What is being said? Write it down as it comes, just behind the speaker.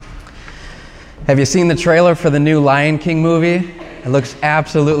Have you seen the trailer for the new Lion King movie? It looks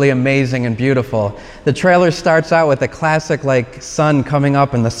absolutely amazing and beautiful. The trailer starts out with a classic sun coming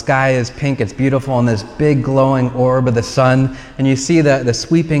up and the sky is pink. It's beautiful and this big glowing orb of the sun. And you see the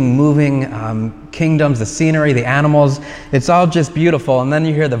sweeping, moving kingdoms, the scenery, the animals. It's all just beautiful. And then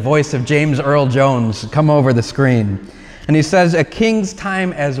you hear the voice of James Earl Jones come over the screen. And he says, "A king's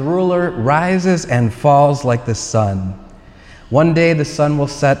time as ruler rises and falls like the sun. One day the sun will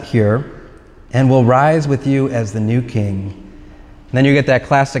set here and will rise with you as the new king." And then you get that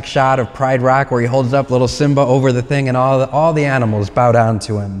classic shot of Pride Rock where he holds up little Simba over the thing and all the animals bow down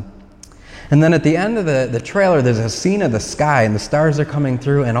to him. And then at the end of the trailer, there's a scene of the sky and the stars are coming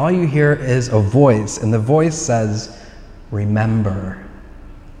through and all you hear is a voice. And the voice says, "Remember."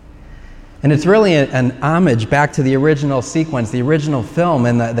 And it's really an homage back to the original sequence, the original film.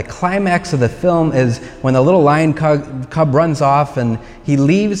 And the climax of the film is when the little lion cub runs off and he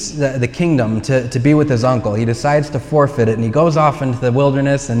leaves the kingdom to be with his uncle. He decides to forfeit it and he goes off into the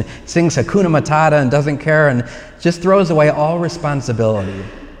wilderness and sings Hakuna Matata and doesn't care and just throws away all responsibility.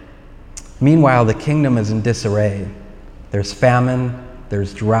 Meanwhile, the kingdom is in disarray. There's famine,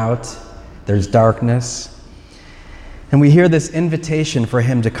 there's drought, there's darkness. And we hear this invitation for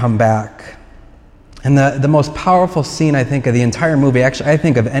him to come back. And the most powerful scene, I think, of the entire movie, actually, I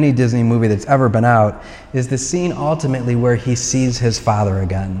think of any Disney movie that's ever been out, is the scene ultimately where he sees his father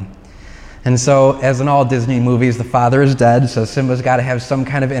again. And so, as in all Disney movies, the father is dead, so Simba's got to have some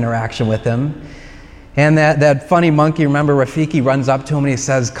kind of interaction with him. And that funny monkey, remember, Rafiki runs up to him and he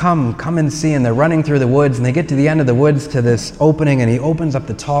says, come and see. And they're running through the woods, and they get to the end of the woods to this opening, and he opens up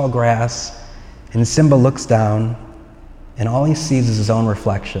the tall grass, and Simba looks down, and all he sees is his own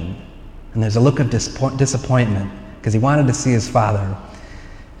reflection. And there's a look of disappointment because he wanted to see his father.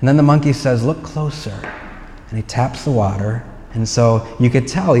 And then the monkey says, "Look closer." And he taps the water. And so you could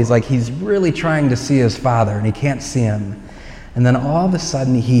tell he's really trying to see his father and he can't see him. And then all of a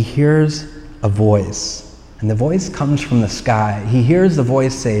sudden he hears a voice. And the voice comes from the sky. He hears the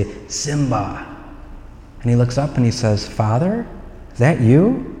voice say, "Simba." And he looks up and he says, "Father, is that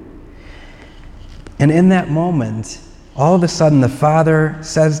you?" And in that moment, all of a sudden, the father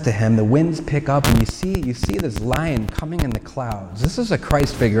says to him, the winds pick up, and you see this lion coming in the clouds. This is a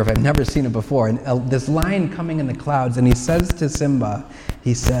Christ figure if I've never seen it before. And this lion coming in the clouds, and he says to Simba,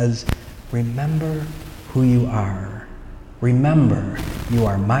 he says, "Remember who you are. Remember, you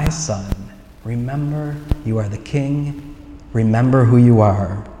are my son. Remember, you are the king. Remember who you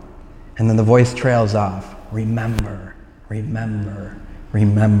are." And then the voice trails off. Remember, remember,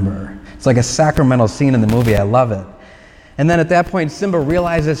 remember. It's like a sacramental scene in the movie. I love it. And then at that point, Simba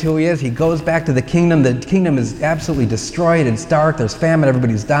realizes who he is. He goes back to the kingdom. The kingdom is absolutely destroyed. It's dark. There's famine.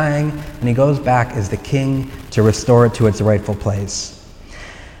 Everybody's dying. And he goes back as the king to restore it to its rightful place.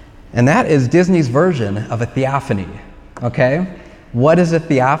 And that is Disney's version of a theophany. Okay? What is a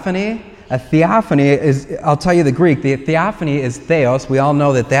theophany? A theophany is, I'll tell you the Greek. The theophany is theos. We all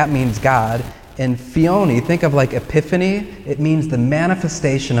know that means God. And theoni, think of like epiphany. It means the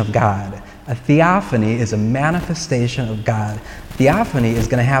manifestation of God. A theophany is a manifestation of God. Theophany is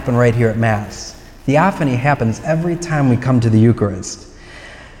going to happen right here at Mass. Theophany happens every time we come to the Eucharist.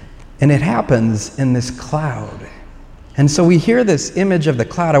 And it happens in this cloud. And so we hear this image of the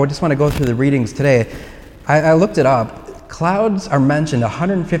cloud. I just want to go through the readings today. I looked it up. Clouds are mentioned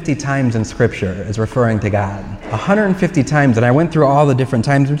 150 times in Scripture as referring to God. 150 times, and I went through all the different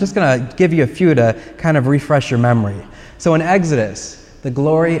times. I'm just going to give you a few to kind of refresh your memory. So in Exodus, the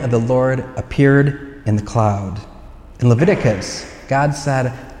glory of the Lord appeared in the cloud. In Leviticus, God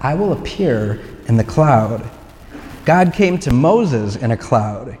said, "I will appear in the cloud." God came to Moses in a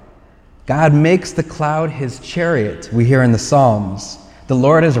cloud. God makes the cloud his chariot, we hear in the Psalms. The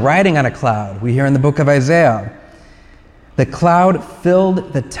Lord is riding on a cloud, we hear in the book of Isaiah. The cloud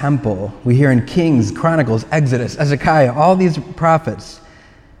filled the temple, we hear in Kings, Chronicles, Exodus, Hezekiah, all these prophets.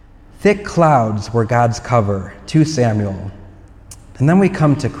 Thick clouds were God's cover, 2 Samuel. And then we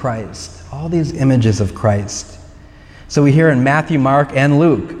come to Christ, all these images of Christ. So we hear in Matthew, Mark, and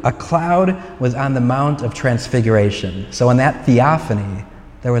Luke, a cloud was on the Mount of Transfiguration. So in that theophany,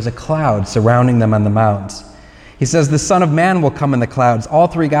 there was a cloud surrounding them on the mount. He says, "The Son of Man will come in the clouds," all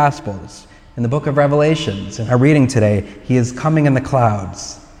 3 Gospels. In the book of Revelations, in our reading today, he is coming in the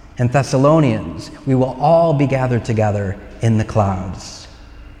clouds. In Thessalonians, we will all be gathered together in the clouds.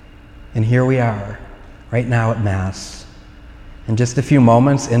 And here we are, right now at Mass. In just a few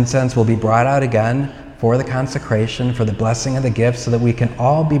moments, incense will be brought out again for the consecration, for the blessing of the gifts, so that we can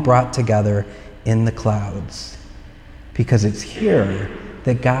all be brought together in the clouds. Because it's here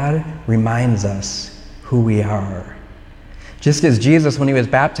that God reminds us who we are. Just as Jesus, when he was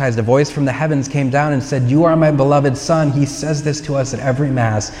baptized, a voice from the heavens came down and said, "You are my beloved Son." He says this to us at every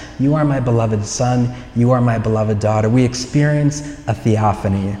Mass. "You are my beloved Son. You are my beloved daughter." We experience a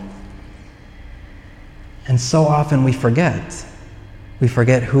theophany. And so often we forget. We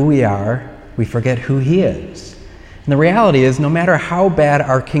forget who we are. We forget who he is. And the reality is, no matter how bad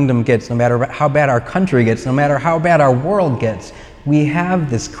our kingdom gets, no matter how bad our country gets, no matter how bad our world gets, we have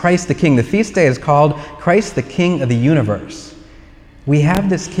this Christ the King. The feast day is called Christ the King of the universe. We have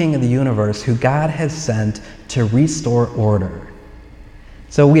this King of the universe who God has sent to restore order.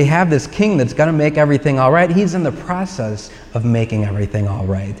 So we have this King that's going to make everything all right. He's in the process of making everything all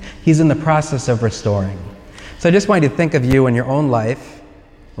right. He's in the process of restoring. So I just want you to think of you in your own life.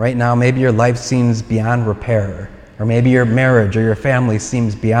 Right now, maybe your life seems beyond repair. Or maybe your marriage or your family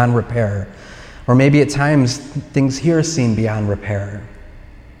seems beyond repair. Or maybe at times things here seem beyond repair.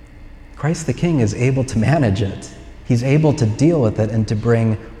 Christ the King is able to manage it. He's able to deal with it and to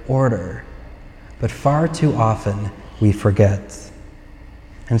bring order. But far too often we forget.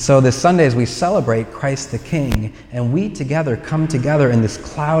 And so this Sunday, as we celebrate Christ the King, and we together come together in this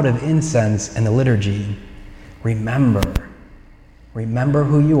cloud of incense and the liturgy, remember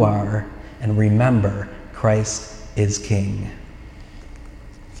who you are, and remember Christ is King.